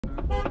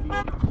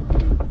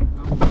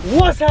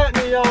What's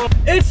happening, y'all?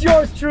 It's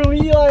yours truly,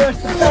 Eli, the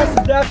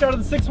fastest dash out of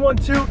the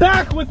 612,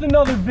 back with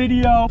another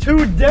video.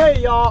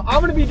 Today, y'all,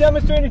 I'm gonna be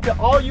demonstrating to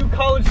all you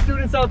college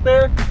students out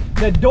there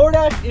that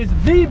DoorDash is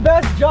the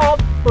best job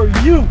for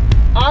you.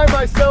 I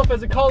myself,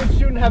 as a college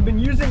student, have been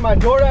using my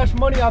DoorDash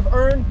money I've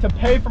earned to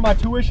pay for my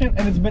tuition,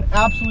 and it's been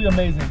absolutely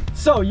amazing.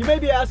 So you may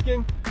be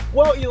asking,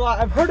 well, Eli,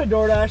 I've heard of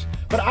DoorDash,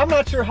 but I'm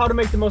not sure how to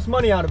make the most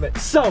money out of it.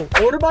 So,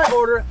 order by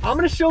order, I'm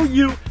gonna show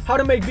you how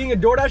to make being a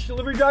DoorDash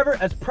delivery driver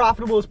as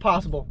profitable as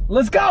possible.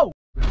 Let's go!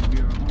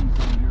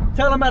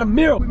 Tell them at a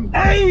meal.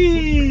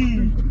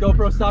 Hey!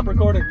 GoPro, stop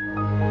recording.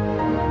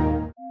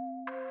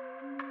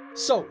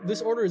 So,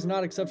 this order is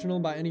not exceptional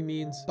by any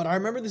means, but I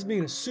remember this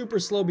being a super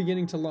slow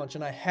beginning to lunch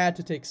and I had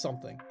to take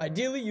something.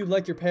 Ideally, you'd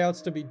like your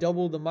payouts to be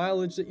double the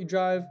mileage that you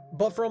drive,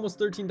 but for almost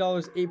 $13,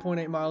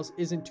 8.8 miles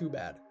isn't too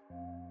bad.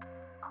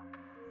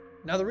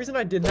 Now, the reason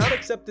I did not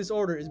accept this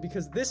order is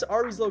because this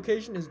Arby's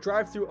location is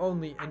drive-thru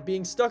only, and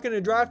being stuck in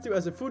a drive-thru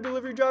as a food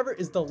delivery driver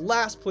is the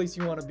last place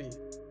you want to be.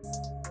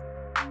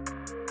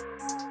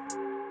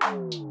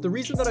 The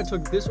reason that I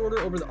took this order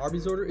over the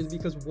Arby's order is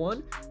because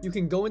 1, you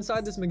can go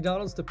inside this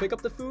McDonald's to pick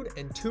up the food,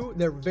 and 2,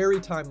 they're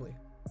very timely.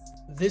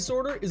 This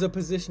order is a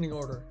positioning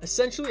order.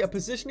 Essentially, a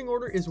positioning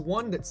order is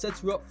one that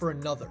sets you up for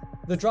another.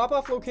 The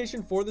drop-off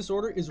location for this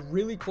order is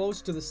really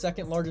close to the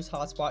second largest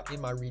hotspot in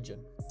my region.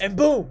 And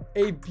boom,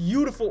 a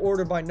beautiful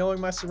order by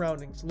knowing my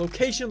surroundings.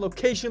 Location,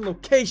 location,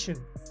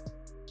 location.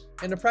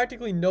 And a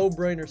practically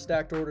no-brainer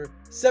stacked order.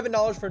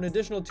 $7 for an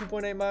additional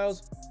 2.8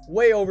 miles,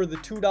 way over the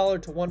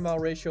 $2 to 1 mile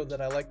ratio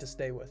that I like to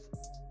stay with.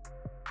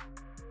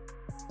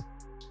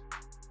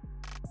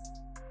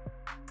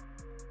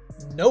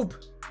 Nope.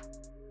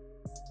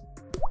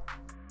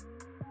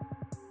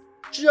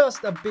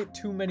 Just a bit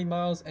too many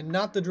miles and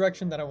not the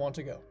direction that I want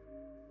to go.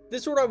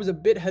 This order I was a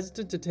bit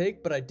hesitant to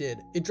take, but I did.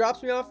 It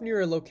drops me off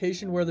near a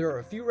location where there are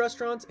a few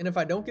restaurants, and if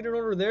I don't get an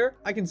order there,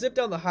 I can zip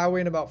down the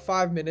highway in about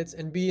 5 minutes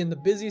and be in the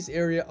busiest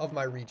area of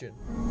my region.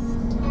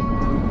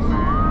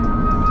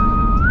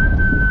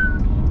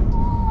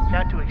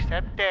 Got to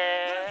accept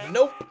it.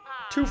 Nope,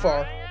 too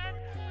far.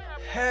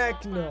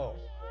 Heck no.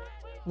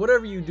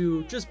 Whatever you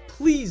do, just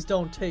please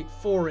don't take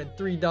 $4 and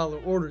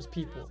 $3 orders,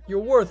 people. You're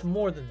worth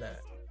more than that.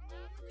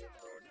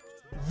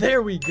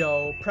 There we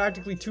go,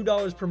 practically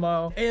 $2 per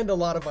mile and a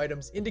lot of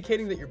items,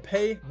 indicating that your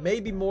pay may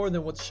be more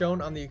than what's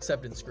shown on the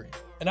acceptance screen.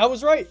 And I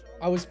was right,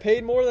 I was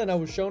paid more than I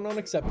was shown on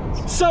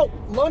acceptance. So,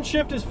 lunch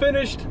shift is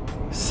finished,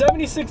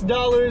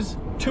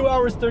 $76, 2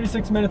 hours,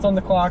 36 minutes on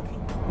the clock,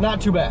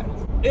 not too bad.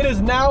 It is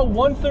now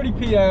 1:30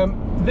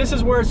 p.m. This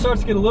is where it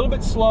starts to get a little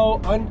bit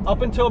slow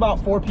up until about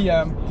 4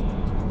 p.m.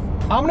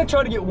 I'm gonna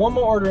try to get one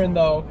more order in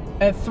though.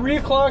 At 3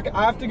 o'clock,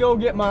 I have to go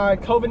get my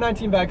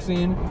COVID-19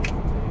 vaccine.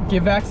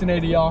 Get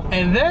vaccinated, y'all.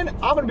 And then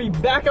I'm gonna be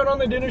back out on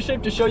the dinner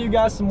shift to show you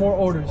guys some more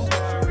orders.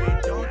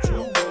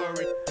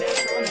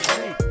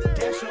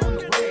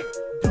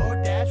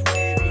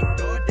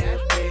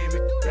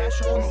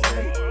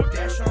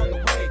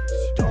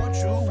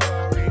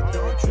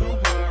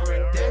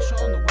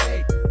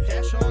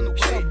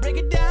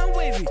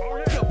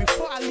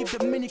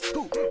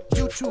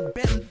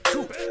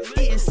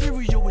 Eating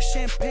cereal with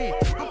champagne.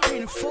 I'm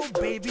paying full,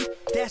 baby.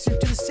 Dashing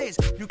to the States.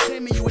 You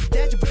claiming you a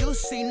dad, but you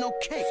see no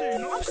cake.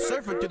 I'm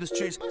surfing through the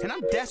streets and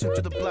I'm dashing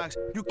to the blocks.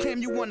 You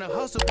claim you wanna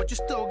hustle, but you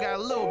still got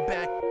a little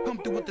back. Come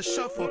through with the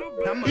shuffle.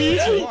 How much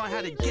you want?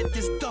 How to get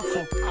this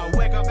duffel? I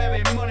wake up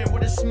every morning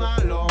with a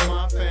smile on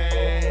my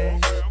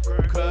face.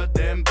 Cut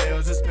them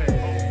bills and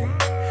spend.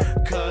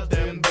 Cut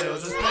them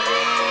bills and spend.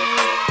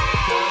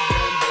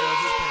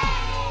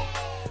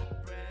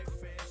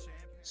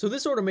 So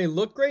this order may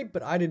look great,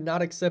 but I did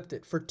not accept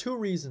it for 2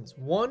 reasons.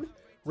 1,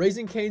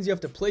 Raising Cane's, you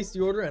have to place the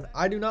order, and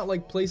I do not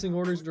like placing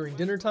orders during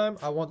dinner time.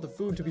 I want the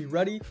food to be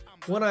ready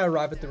when I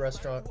arrive at the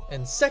restaurant.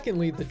 And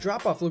secondly, the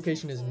drop-off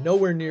location is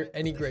nowhere near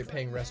any great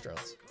paying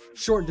restaurants.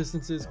 Short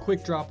distances,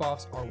 quick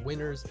drop-offs are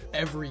winners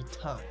every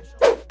time.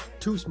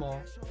 Too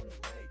small.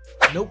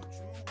 Nope.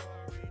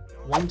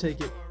 Won't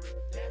take it.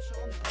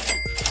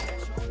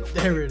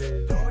 There it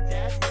is.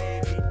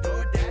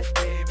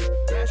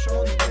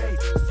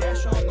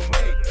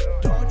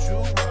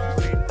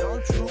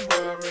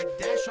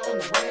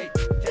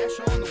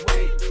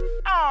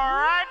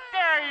 Alright,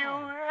 there you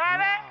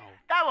have it.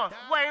 That was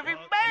Wavy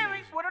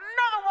Babies with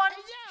another one.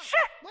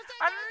 Shit,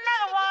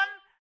 another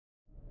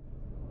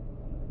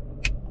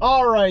one.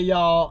 Alright,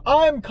 y'all,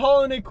 I'm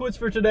calling it quits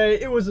for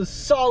today. It was a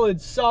solid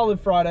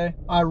Friday.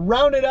 I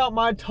rounded out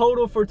my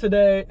total for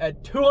today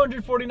at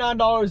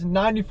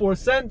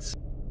 $249.94.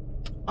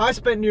 I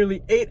spent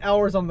nearly 8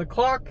 hours on the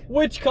clock,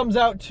 which comes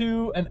out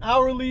to an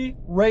hourly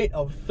rate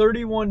of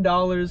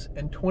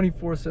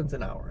 $31.24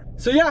 an hour.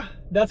 So yeah,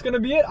 that's gonna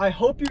be it. I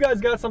hope you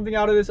guys got something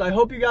out of this. I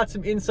hope you got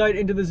some insight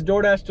into this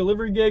DoorDash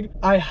delivery gig.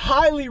 I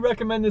highly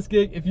recommend this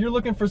gig if you're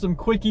looking for some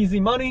quick, easy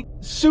money.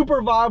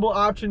 Super viable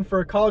option for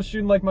a college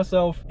student like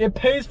myself. It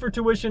pays for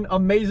tuition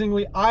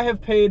amazingly. I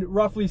have paid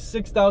roughly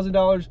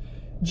 $6,000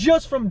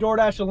 just from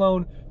DoorDash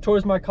alone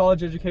towards my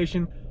college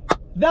education.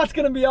 that's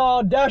gonna be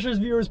all. Dashers,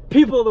 viewers,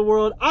 people of the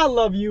world, I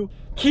love you.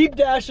 Keep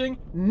dashing,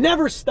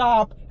 never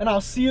stop, and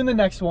I'll see you in the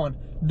next one.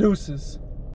 Deuces.